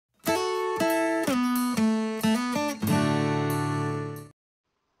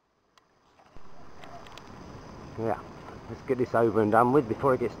Yeah, let's get this over and done with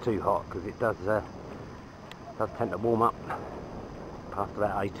before it gets too hot, because it does tend to warm up past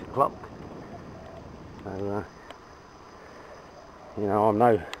about 8 o'clock. So you know, I'm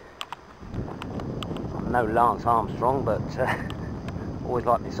no Lance Armstrong, but always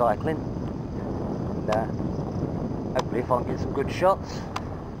like me cycling, and hopefully if I can get some good shots,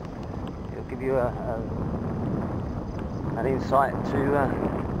 it'll give you an insight to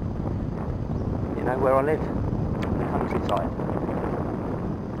you know, where I live, the countryside.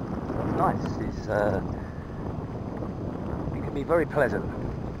 It's nice. It can be very pleasant.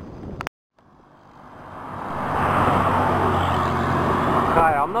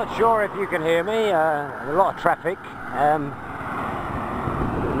 Okay, I'm not sure if you can hear me. A lot of traffic.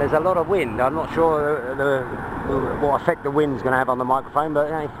 There's a lot of wind. I'm not sure what effect the wind's going to have on the microphone, but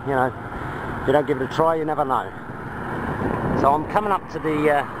hey, you know, if you don't give it a try, you never know. So I'm coming up to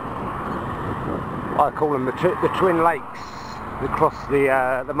the, I call them the Twin Lakes, across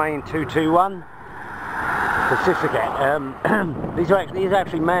the main 221 Pacifica. These are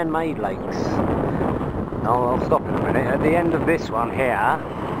actually man-made lakes. I'll stop in a minute. At the end of this one here,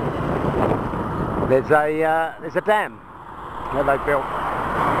 there's a dam that they built.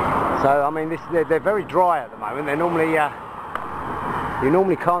 So I mean, they're very dry at the moment. They're normally you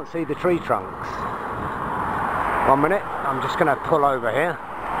normally can't see the tree trunks. 1 minute, I'm just going to pull over here.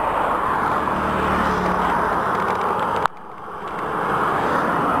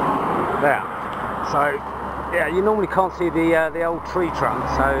 There. So yeah, you normally can't see the old tree trunks.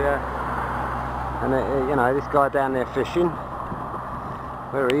 So and you know, this guy down there fishing,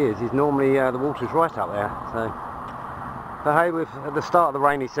 where he is, he's normally the water's right up there. So. But hey, we're at the start of the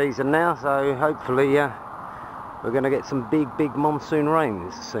rainy season now, so hopefully we're going to get some big monsoon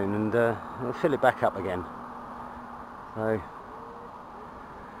rains soon, and we'll fill it back up again. So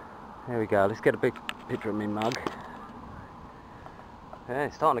there we go. Let's get a big picture of me mug. Yeah,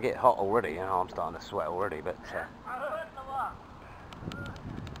 it's starting to get hot already. You know, I'm starting to sweat already, but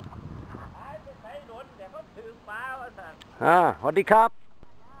what do you cup?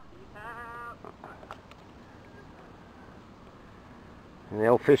 And the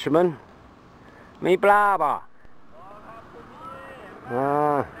old fisherman. Me blabber.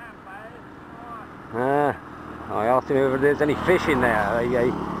 I asked him if there's any fish in there. They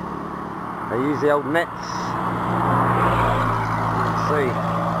use the old nets. Let's see.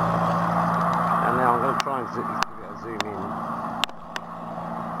 And now I'm going to try and zoom in.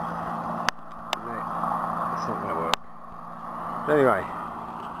 No, it's not going to work. But anyway,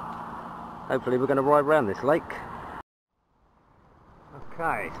 hopefully we're going to ride around this lake.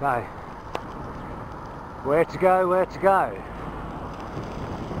 Okay, so where to go, where to go?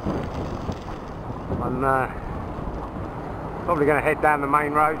 I'm probably going to head down the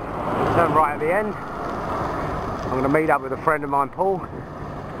main road, turn right at the end. I'm going to meet up with a friend of mine, Paul,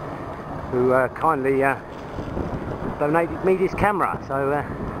 who kindly donated me his camera, so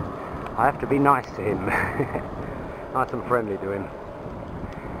I have to be nice to him. Nice and friendly to him.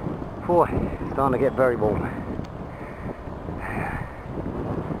 Boy, it's starting to get very warm.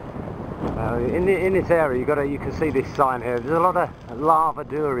 In this area, you can see this sign here. There's a lot of lava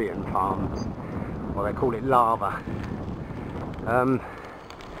durian farms. Well, they call it lava.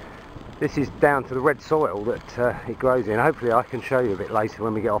 This is down to the red soil that it grows in. Hopefully I can show you a bit later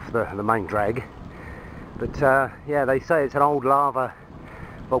when we get off the main drag. But yeah, they say it's an old lava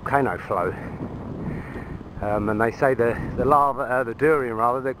volcano flow. And they say the durian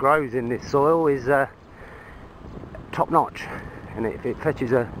rather, that grows in this soil is top notch, and it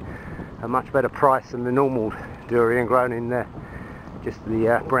fetches a much better price than the normal durian grown in just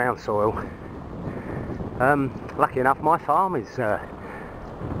the brown soil. Lucky enough, my farm is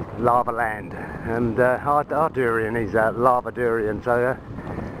lava land, and our durian is lava durian, so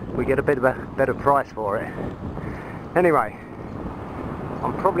we get a bit of a better price for it. Anyway,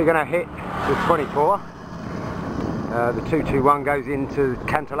 I'm probably going to hit the 24. The 221 goes into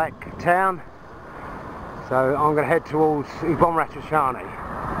Cantalak town, so I'm going to head towards Ubon Ratchathani,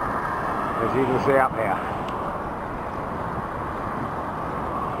 as you can see up here.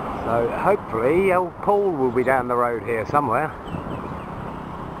 So hopefully old Paul will be down the road here somewhere.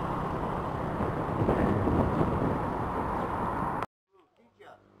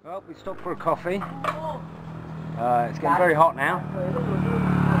 Well, we stopped for a coffee. It's getting very hot now.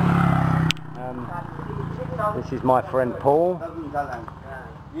 This is my friend Paul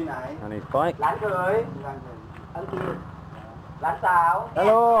and his bike.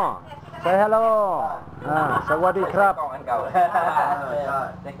 Hello! Say hello! Sawadee krap!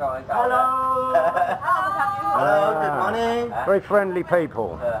 Hello! Hello, good morning! Very friendly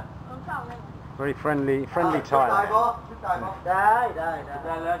people. Very friendly Thailand.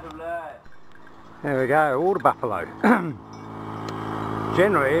 There we go, all the buffalo.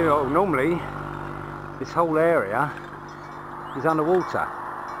 Generally, or normally, this whole area is underwater.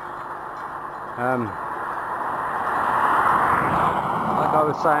 Like I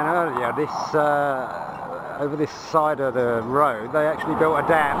was saying earlier, this over this side of the road, they actually built a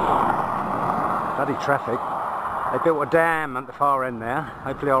dam. Bloody traffic. They built a dam at the far end there.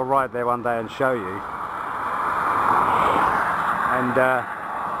 Hopefully I'll ride there one day and show you. And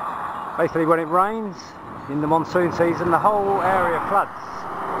basically when it rains in the monsoon season, the whole area floods.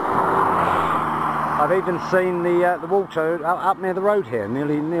 I've even seen the water up near the road here,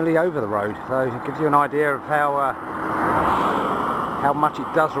 nearly over the road. So it gives you an idea of how much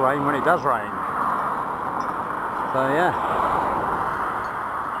it does rain when it does rain. So yeah,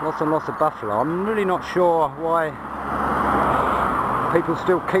 lots and lots of buffalo. I'm really not sure why people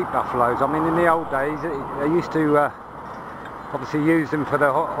still keep buffaloes. I mean, in the old days, they used to obviously use them for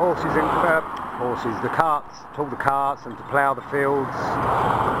the horses, the carts, to pull the carts and to plough the fields.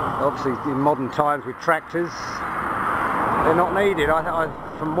 Obviously, in modern times with tractors, they're not needed.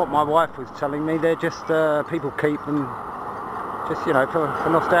 From what my wife was telling me, they're just people keep them just, you know, for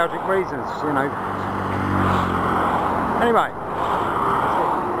nostalgic reasons, you know. Anyway,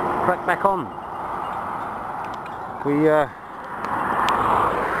 let's crack back on.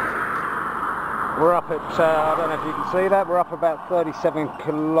 We're up at, I don't know if you can see that, we're up about 37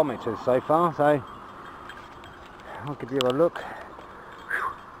 kilometres so far, so I'll give you a look.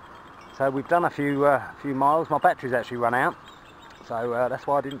 So we've done a few miles. My battery's actually run out, so that's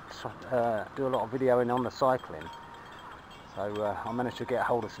why I didn't do a lot of videoing on the cycling. So I managed to get a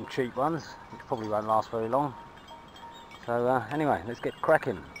hold of some cheap ones, which probably won't last very long. So anyway, let's get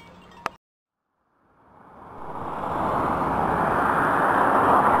cracking.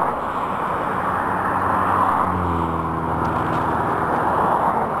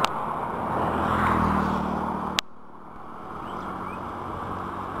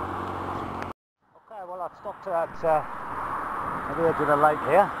 Okay, well I've stopped at the edge of the lake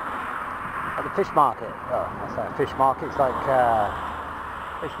here, at the fish market. Oh, I say a fish market, it's like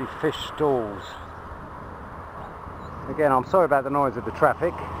basically fish stalls. Again, I'm sorry about the noise of the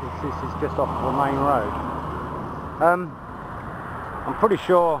traffic. This is just off the main road. I'm pretty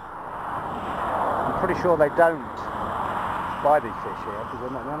sure they don't buy these fish here because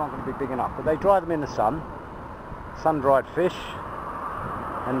they're not going to be big enough. But they dry them in the sun-dried fish,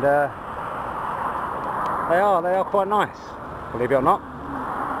 and they are quite nice, believe it or not.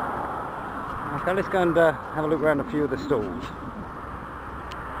 Okay, let's go and have a look around a few of the stalls.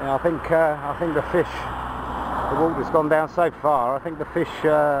 Yeah, I think the fish. The water's gone down so far, I think the fish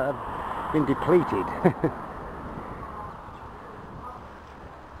have been depleted.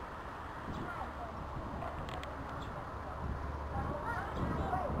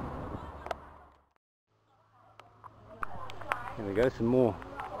 Here we go, some more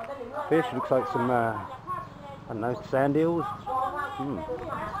fish. Looks like some, I don't know, sand eels.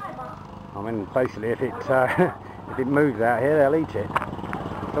 I mean, basically, if it if it moves out here, they'll eat it.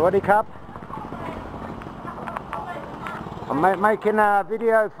 So, what do you cup? I'm making a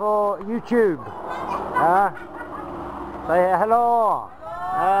video for YouTube. Say hello.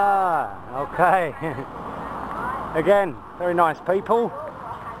 Okay. Again, very nice people.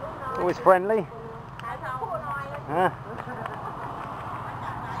 Always friendly.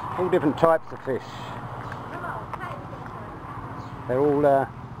 All different types of fish. They're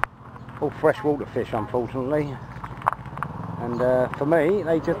all freshwater fish, unfortunately. And for me,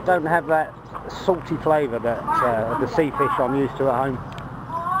 they just don't have that salty flavour that the sea fish I'm used to at home.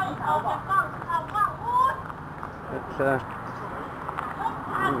 But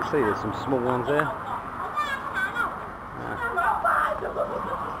you can see there's some small ones there.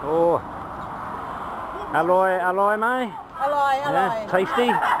 Oh, alloy, mate? Alloy. Yeah, tasty?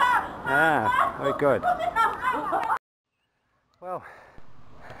 Yeah, very good. Well,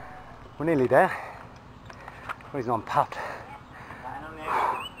 we're nearly there. He's on puffed.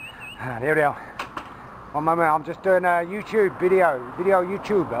 There we go. One moment, I'm just doing a YouTube video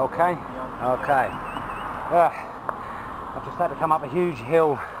YouTube, okay? Okay. I've just had to come up a huge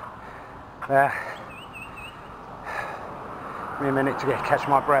hill there. Give me a minute to catch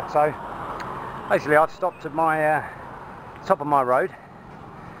my breath. So basically I've stopped at my top of my road.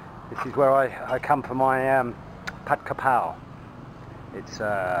 This is where I come for my pad kapao. It's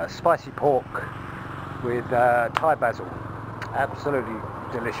spicy pork with Thai basil. Absolutely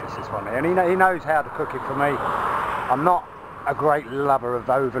delicious, this one, and he knows how to cook it for me. I'm not a great lover of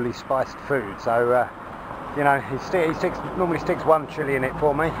overly spiced food, so you know, he normally sticks one chilli in it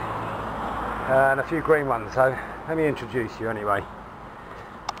for me, and a few green ones, so let me introduce you anyway.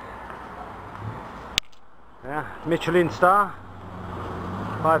 Yeah, Michelin star,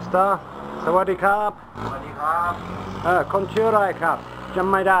 5 star. Sawadee krap. Sawadee krap. Konchurai krap.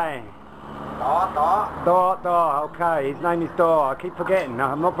 Jammai dai. Do. Okay, his name is Do. I keep forgetting.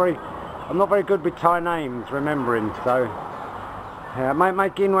 I'm not very good with Thai names, remembering. So, yeah,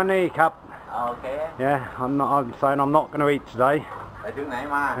 mate, gin one knee cup. Okay. Yeah, I'm saying I'm not going to eat today.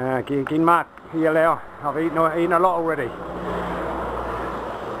 Gin mat here now. I've eaten a lot already.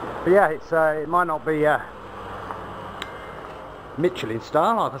 But yeah, it might not be Michelin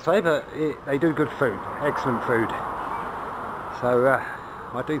star, like I say, but they do good food, excellent food. So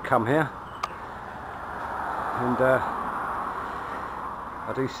I do come here, and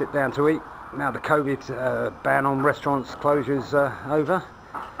I do sit down to eat. Now the COVID ban on restaurants closures over.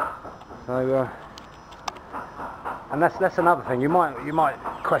 So and that's another thing. You might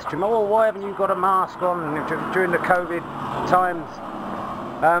question, oh, why haven't you got a mask on during the COVID times?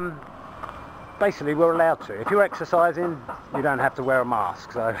 Basically, we're allowed to. If you're exercising, you don't have to wear a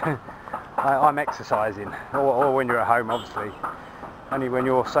mask. So I'm exercising, or when you're at home, obviously. Only when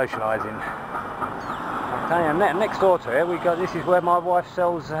you're socialising. Okay, and next door to here, this is where my wife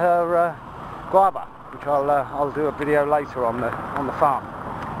sells her guava, which I'll do a video later on the farm.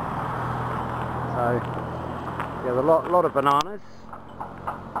 So yeah, a lot of bananas,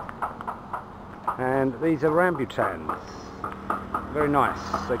 and these are rambutans. Very nice.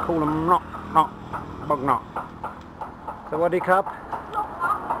 They call them knock bug knock. Sawadee krap.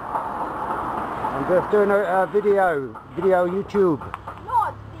 I'm just doing a video YouTube.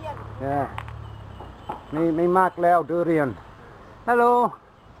 Yeah. Me Mark Lao Durian. Hello.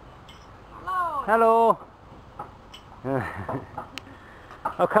 Hello.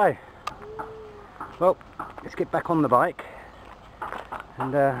 Okay. Well, let's get back on the bike,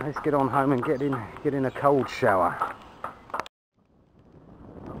 and let's get on home and get in a cold shower.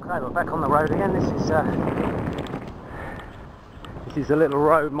 Okay, we're back on the road again. This is a little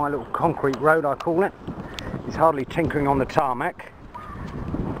road, my little concrete road I call it. It's hardly tinkering on the tarmac.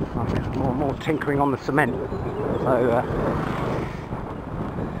 More tinkering on the cement. So,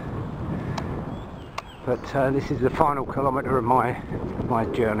 but this is the final kilometre of my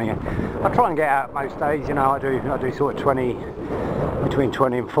journey. I try and get out most days. You know, I do sort of between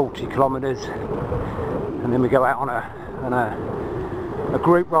 20 and 40 kilometres, and then we go out on a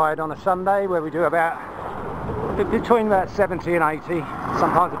group ride on a Sunday where we do between about 70 and 80,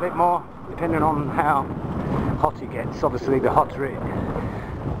 sometimes a bit more, depending on how hot it gets. Obviously,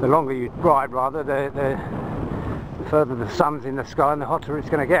 the longer you ride, rather, the further the sun's in the sky and the hotter it's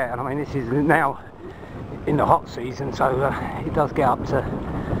going to get. And I mean, this is now in the hot season, so it does get up to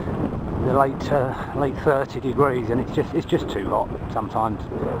the late 30 degrees, and it's just too hot sometimes,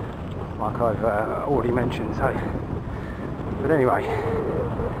 like I've already mentioned. So, but anyway.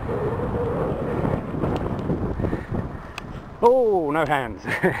 Oh, no hands.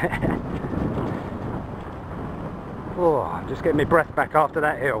 Oh, I'm just getting my breath back after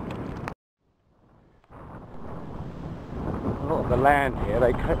that hill. A lot of the land here,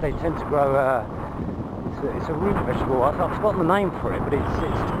 they tend to grow, it's a root vegetable. I've forgotten the name for it, but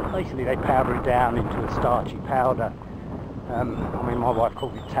it's basically they powder it down into a starchy powder. I mean, my wife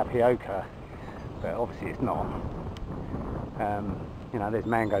calls it tapioca, but obviously it's not. You know, there's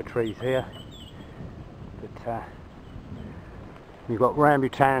mango trees here, but you've got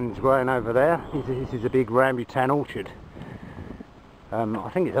rambutans growing over there. This is a big rambutan orchard. I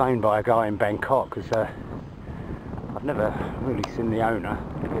think it's owned by a guy in Bangkok, because I've never really seen the owner.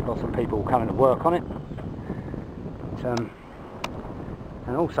 There's lots of people coming to work on it. But,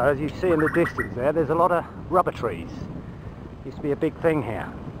 and also, as you see in the distance there's a lot of rubber trees. Used to be a big thing here.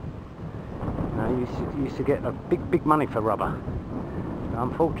 You know, you used to get a big money for rubber.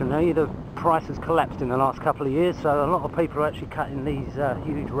 Unfortunately, the price has collapsed in the last couple of years, so a lot of people are actually cutting these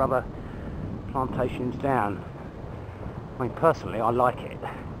huge rubber plantations down. I mean, personally, I like it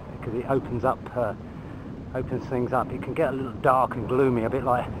because it opens things up. It can get a little dark and gloomy, a bit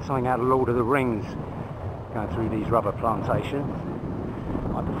like something out of Lord of the Rings, going through these rubber plantations.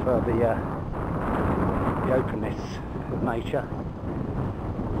 I prefer the openness of nature.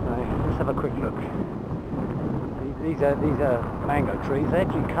 So let's have a quick look. These are mango trees. They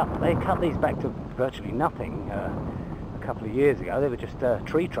cut these back to virtually nothing a couple of years ago. They were just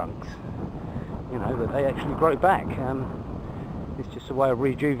tree trunks, you know, but they actually grow back. It's just a way of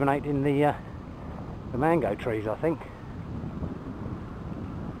rejuvenating the mango trees, I think.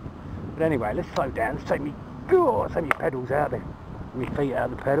 But anyway, let's slow down. Let's take me pedals out there, my feet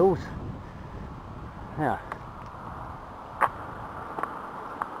out of the pedals. Yeah.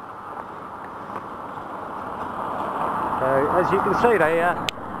 So as you can see, they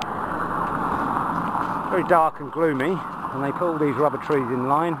very dark and gloomy, and they put all these rubber trees in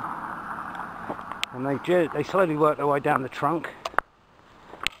line, and they slowly work their way down the trunk.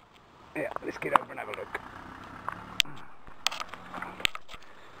 Yeah, let's get over and have a look.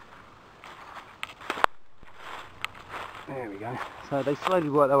 There we go. So they slowly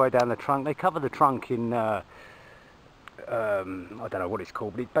work their way down the trunk. They cover the trunk in I don't know what it's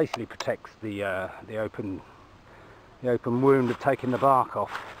called, but it basically protects the open wound of taking the bark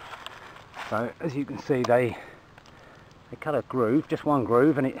off. So as you can see, they cut a groove, just one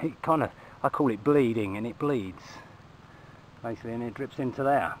groove, and it kind of, I call it bleeding, and it bleeds basically, and it drips into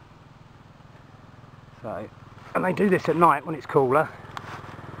there. So, and they do this at night when it's cooler,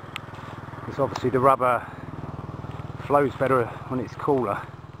 because obviously the rubber flows better when it's cooler.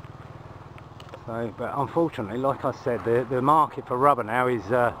 So, but unfortunately, like I said, the market for rubber now is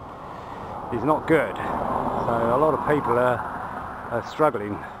not good. So a lot of people are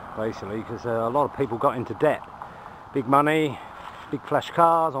struggling basically, because a lot of people got into debt, big money, big flash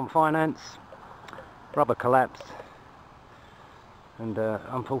cars on finance, rubber collapsed, and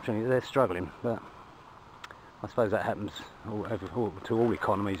unfortunately they're struggling. But I suppose that happens to all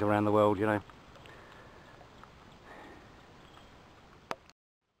economies around the world, you know.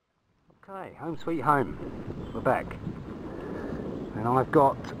 Okay, home sweet home, we're back, and I've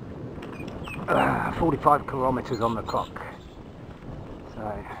got 45 kilometres on the clock,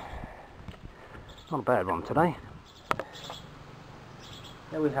 so not a bad one today.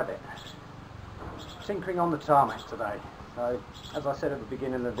 There we have it, tinkering on the tarmac today. So as I said at the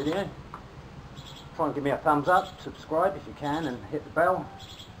beginning of the video, try and give me a thumbs up, subscribe if you can, and hit the bell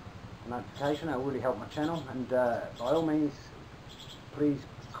notification. That will really help my channel, and by all means please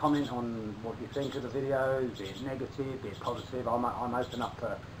comment on what you think of the videos, be it negative, be it positive. I'm open up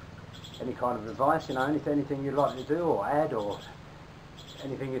for any kind of advice, you know, anything you'd like to do or add, or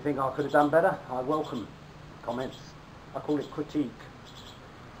anything you think I could have done better. I welcome comments. I call it critique.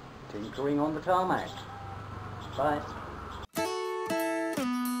 Tinkering on the tarmac. Bye.